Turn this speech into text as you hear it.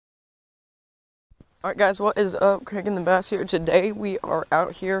Alright guys, what is up? Craig and the Bass here. Today we are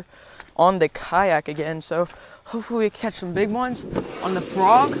out here on the kayak again, so hopefully we catch some big ones on the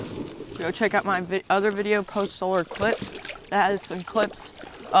frog. Go check out my other video, post solar eclipse. That has some clips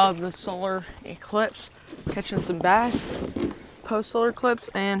of the solar eclipse, catching some bass, post solar eclipse,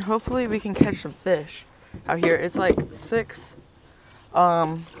 and hopefully we can catch some fish out here. It's like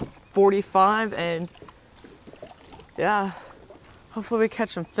 6:45, and yeah, hopefully we catch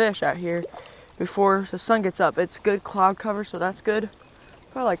some fish out here before the sun gets up. It's good cloud cover, so that's good.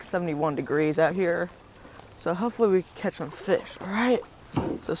 Probably like 71 degrees out here. So hopefully we can catch some fish, all right?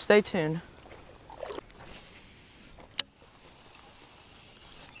 So stay tuned.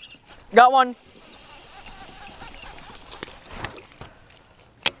 Got one.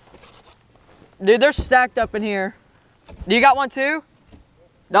 Dude, they're stacked up in here. Do you got one too?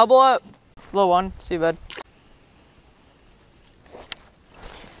 Double up. Little one, see you, bud.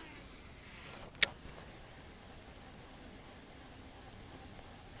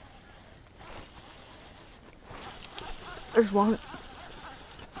 There's one.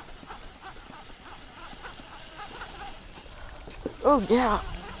 Oh yeah.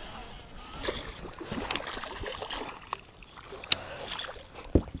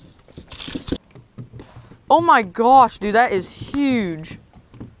 Oh my gosh, dude, that is huge.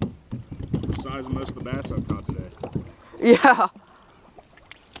 The size of most of the bass I've caught today. Yeah.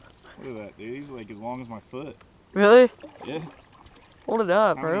 Look at that, dude. He's like as long as my foot. Really? Yeah. Hold it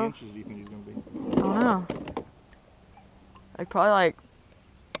up, How bro. many inches do you think he's gonna be? I don't know. Like probably like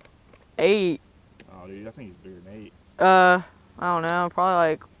 8. Oh, dude, I think he's bigger than 8. I don't know. Probably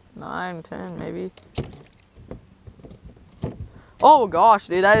like 9, 10, maybe. Oh gosh,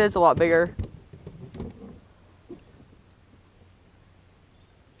 dude, that is a lot bigger.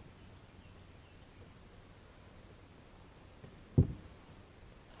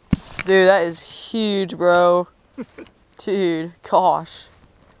 Dude, that is huge, bro. Dude, gosh.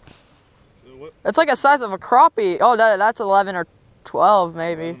 So what? That's like the size of a crappie. Oh, that's 11 or 12,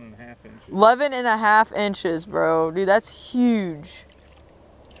 maybe. 11.5 inches. 11.5 inches, bro. Dude, that's huge.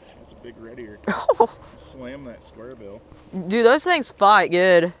 That's a big red ear. Slam that square bill. Dude, those things fight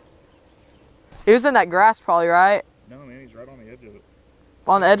good. He was in that grass probably, right? No, man, he's right on the edge of it.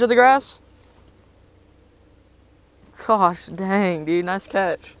 On the edge of the grass? Gosh, dang, dude. Nice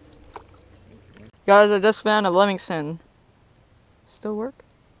catch. Guys, I just found a Livingston. Still work?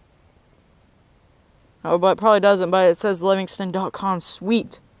 Oh, but it probably doesn't, but it says livingston.com.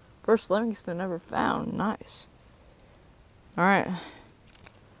 Sweet. First Livingston ever found. Nice. Alright.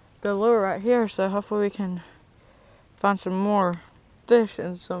 Got a lure right here, so hopefully we can find some more fish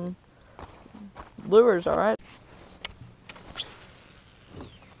and some lures, alright?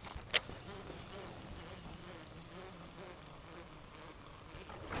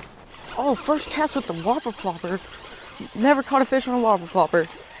 Oh, first cast with the whopper plopper. Never caught a fish on a whopper plopper.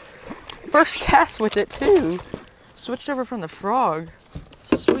 First cast with it too. Switched over from the frog.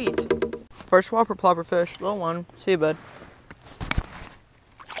 Sweet. First whopper plopper fish. Little one. See you, bud.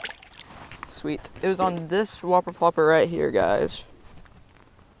 Sweet. It was on this whopper plopper right here, guys.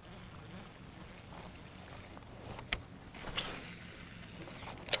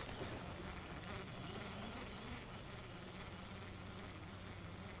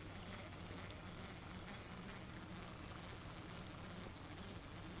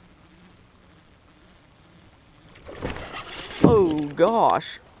 Oh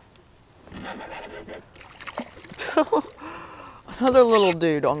gosh. Another little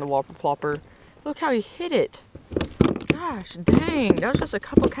dude on the whopper plopper. Look how he hit it. Gosh dang, that was just a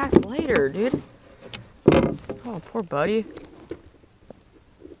couple casts later, dude. Oh, poor buddy.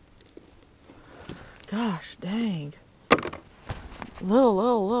 Gosh dang.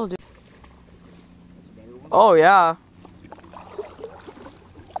 Little dude. Oh yeah.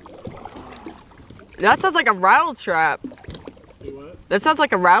 That sounds like a rattle trap. That sounds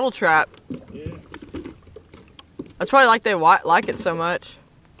like a rattle trap. Yeah. That's probably like they like it so much,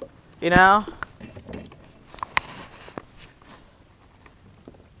 you know?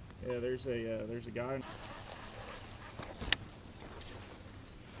 Yeah, there's a guy.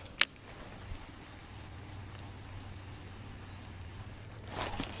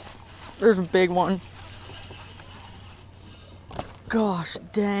 There's a big one. Gosh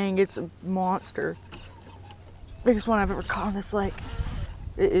dang, it's a monster. Biggest one I've ever caught on this lake.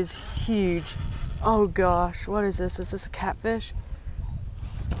 It is huge. Oh gosh, what is this? Is this a catfish?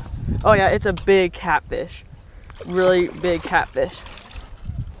 Oh yeah, it's a big catfish. Really big catfish.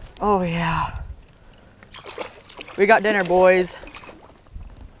 Oh yeah. We got dinner, boys.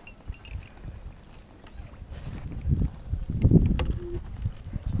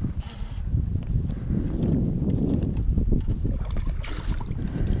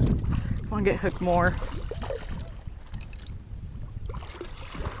 I'll get hooked more.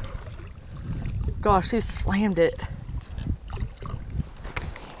 Gosh, he slammed it.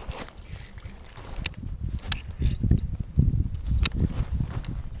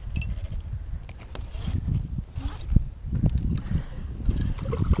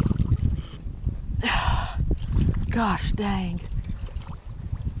 Gosh dang.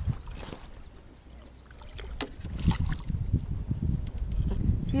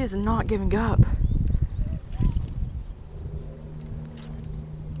 He is not giving up.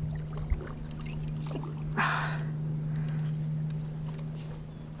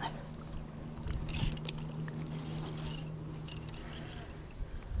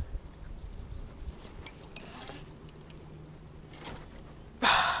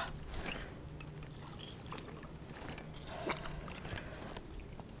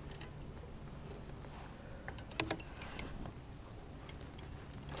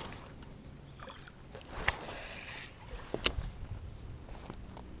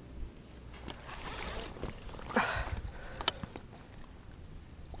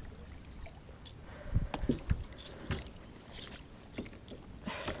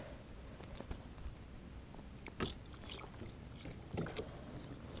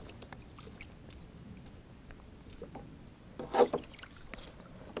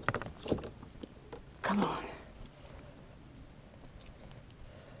 Come on.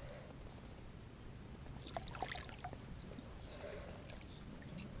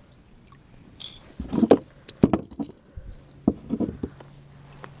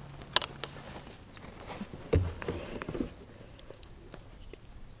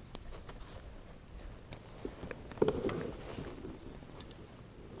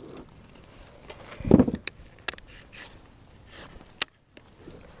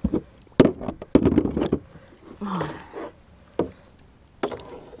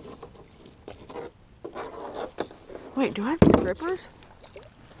 Wait, do I have these grippers?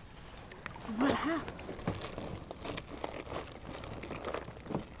 What happened?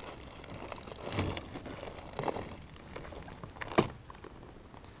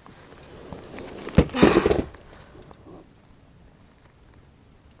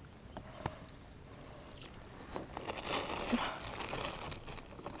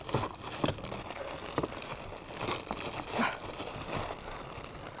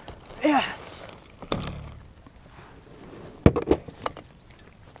 Yes.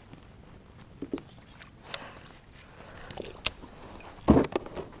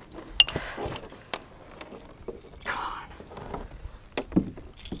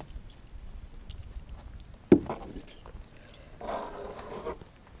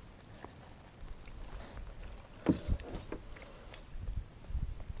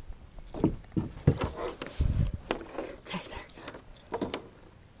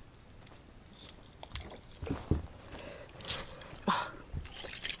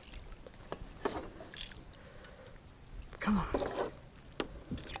 Come on.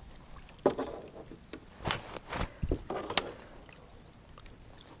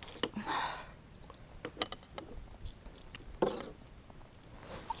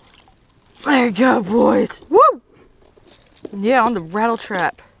 There you go, boys. Woo! Yeah, on the rattle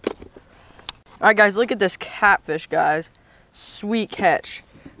trap. All right, guys, look at this catfish, guys. Sweet catch.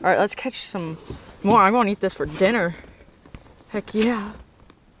 All right, let's catch some more. I'm going to eat this for dinner. Heck yeah.